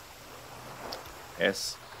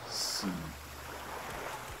 SC.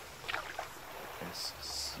 SC.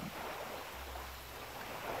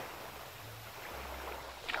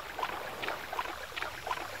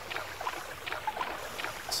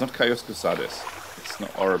 It's not Kaios Kusades. It's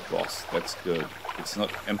not our boss. That's good. It's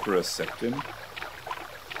not Emperor Septim.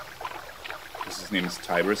 His name is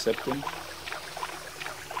Tiber Septim.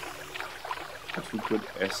 But who could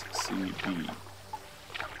SC be?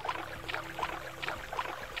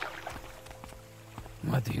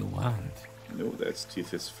 What do you want? No, that's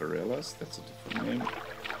Tethys Pharellas. That's a different name.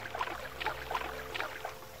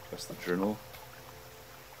 That's the journal.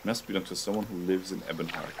 Must belong to someone who lives in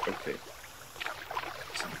Ebonheart. Okay.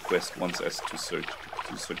 So the quest wants us to search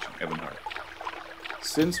in Ebonheart.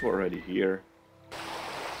 Since we're already here,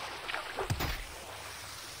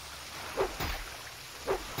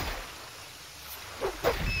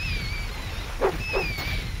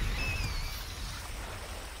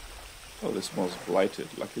 Oh, this was blighted.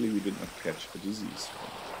 Luckily we did not catch a disease.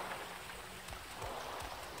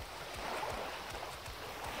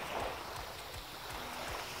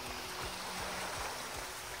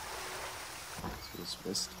 So this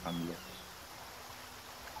west unlocked.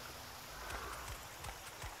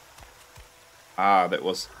 Ah, that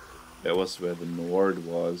was where the Nord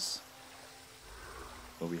was.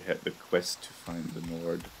 Well, we had the quest to find the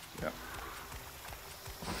Nord. Yeah.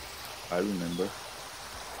 I remember.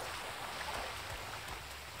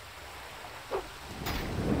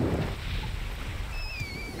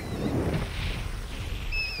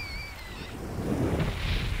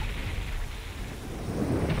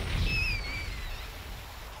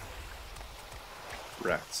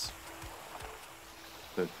 Rats.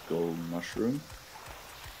 The gold mushroom.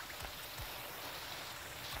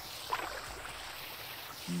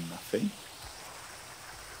 Nothing.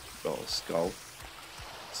 Oh, skull.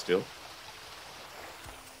 Still.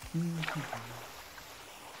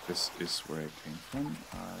 This is where I came from.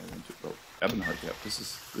 I went to Ebonheart. Yeah, this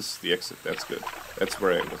is the exit. That's good. That's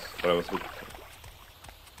where what I was looking for.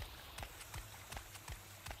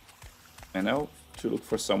 And now to look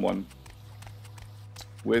for someone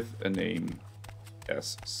with a name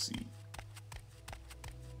SC.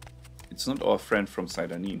 It's not our friend from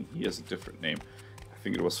Saidanin. He has a different name. I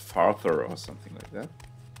think it was Farther or something like that.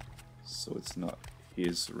 So it's not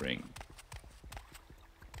his ring.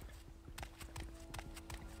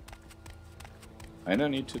 And I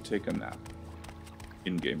need to take a nap.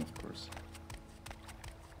 In-game, of course.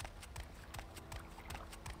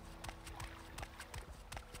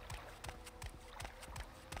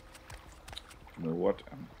 You know what?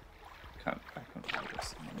 I can't do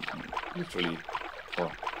this. Literally,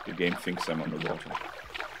 oh, the game thinks I'm underwater.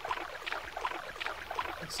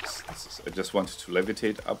 I just wanted to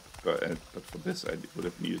levitate up, but for this I would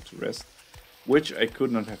have needed to rest, which I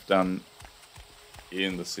could not have done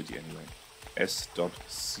in the city anyway.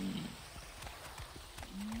 S.C.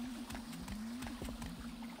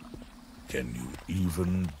 Can you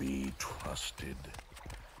even be trusted?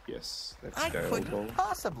 Yes, that's I Dialgo. couldn't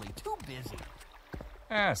possibly. Too busy.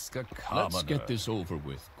 Ask a commoner. Let's get this over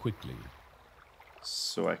with quickly.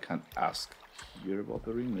 So I can't ask here about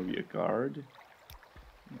the ring. Maybe a guard.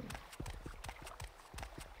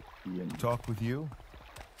 No. Talk with you?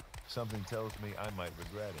 Something tells me I might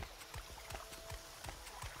regret it.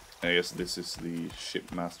 I guess this is the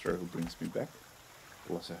shipmaster who brings me back.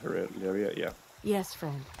 Was it Hilaria? Yeah. Yes,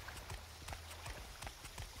 friend.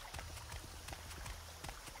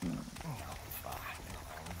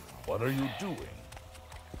 What are you doing?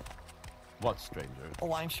 What, stranger?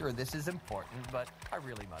 Oh, I'm sure this is important, but I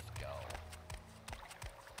really must go.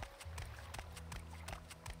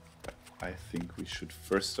 I think we should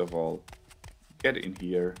first of all get in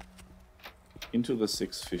here, into the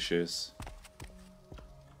 6 fishes,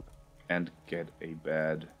 and get a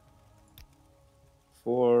bed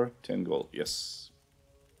for 10 gold. Yes.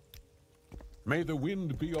 May the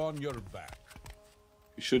wind be on your back.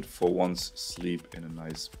 We should for once sleep in a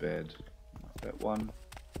nice bed. Not that one.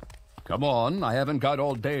 Come on, I haven't got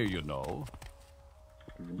all day, you know.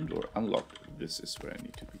 Room door unlocked. This is where I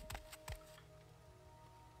need to be.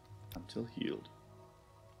 Until healed.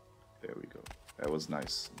 There we go. That was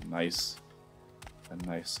nice. A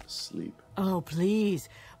nice sleep. Oh, please.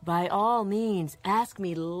 By all means, ask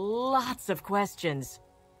me lots of questions.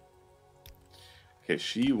 Okay,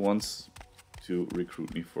 she wants to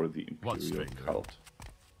recruit me for the Imperial cult.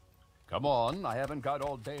 Come on, I haven't got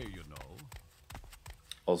all day, you know.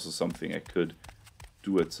 Also something I could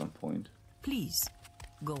do at some point. Please,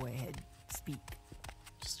 go ahead, speak.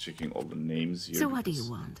 Just checking all the names here. So what do you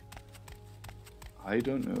want? I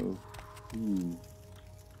don't know who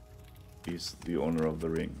is the owner of the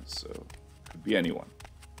ring, so could be anyone.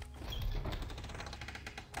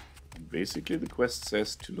 And basically the quest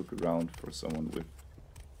says to look around for someone with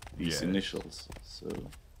these initials, so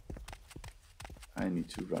I need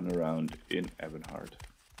to run around in Ebonheart.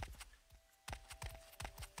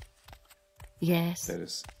 Yes. That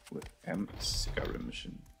is with M. Skyrim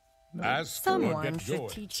mission. No. As someone should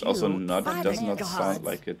teach it's you. also not. It does not gods. sound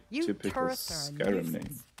like a You typical tourists are a Skyrim name.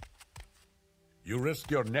 nuisance. You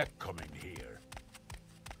risk your neck coming here.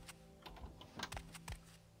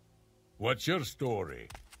 What's your story?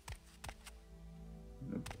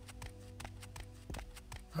 Nope.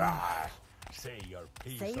 Say your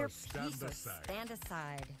piece Say or your stand piece or aside. stand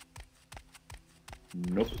aside.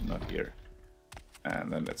 Nope, not here.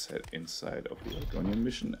 And then let's head inside of the Argonian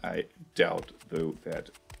mission. I doubt, though,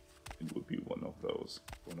 that it would be one of those.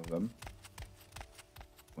 One of them.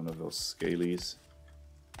 One of those scalies.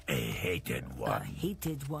 A hated one. A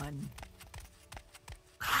hated one.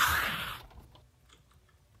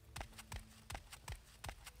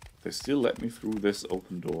 they still let me through this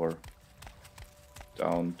open door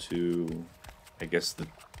down to, I guess, the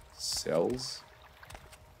cells.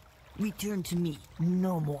 Return to me,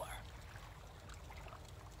 no more.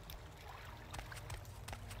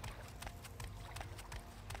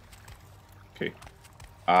 Okay.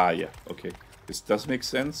 Ah, yeah, okay. This does make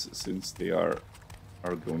sense, since they are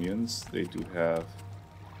Argonians. They do have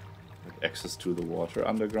access to the water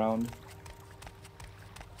underground.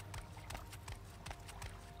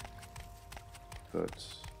 But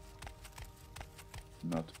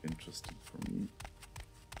not interesting for me.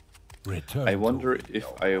 Return I wonder if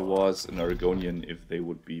I was an Argonian, if they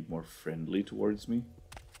would be more friendly towards me.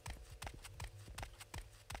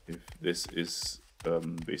 If this is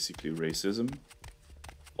basically racism,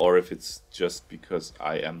 or if it's just because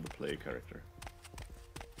I am the player character.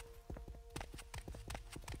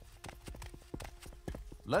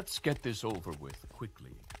 Let's get this over with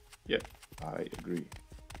quickly. Yeah, I agree.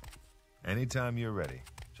 Anytime you're ready.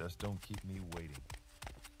 Just don't keep me waiting.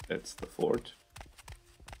 That's the fort.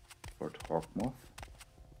 Fort Hawkmoth.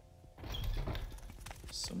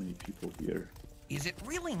 So many people here. Is it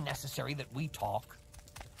really necessary that we talk?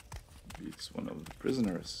 Maybe it's one of the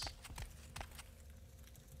prisoners.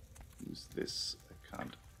 Who's this? I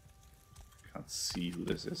can't see who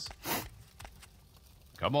this is.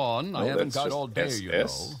 Come on, I haven't got all day, you know.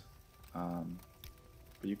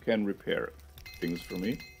 But you can repair things for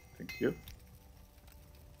me. Thank you.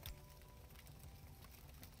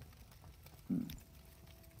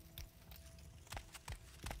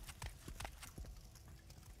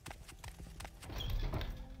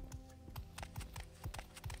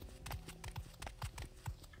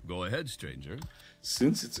 Go ahead, stranger.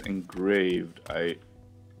 Since it's engraved, I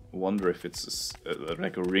wonder if it's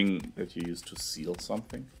like a ring that you use to seal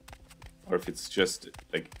something, or if it's just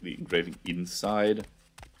like the engraving inside.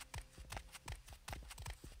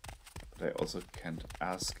 But I also can't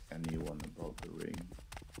ask anyone about the ring.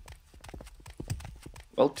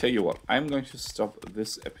 Well, tell you what, I'm going to stop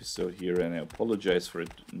this episode here, and I apologize for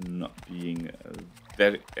it not being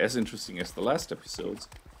that as interesting as the last episodes.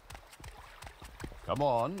 Come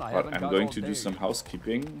on, But I'm going to do some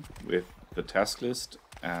housekeeping with the task list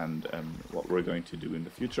and what we're going to do in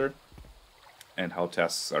the future and how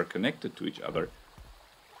tasks are connected to each other.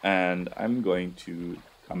 And I'm going to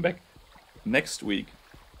come back next week,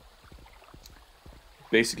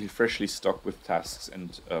 basically freshly stocked with tasks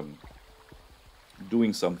and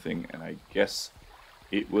doing something. And I guess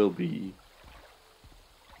it will be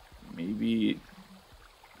maybe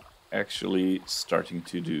actually starting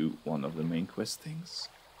to do one of the main quest things,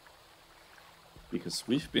 because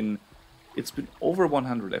it's been over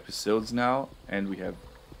 100 episodes now, and we have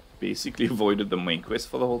basically avoided the main quest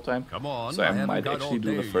for the whole time. Come on, so I might actually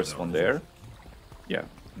do the first one there. Yeah,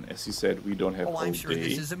 and as you said, we don't have all day. I'm sure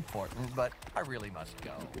this is important, but I really must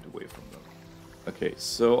go. Get away from them. Okay,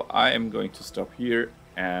 so I am going to stop here,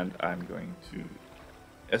 and I'm going to,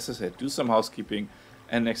 as I said, do some housekeeping,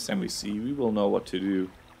 and next time we see, we will know what to do.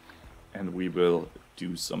 And we will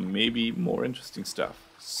do some maybe more interesting stuff.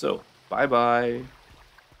 So, bye-bye.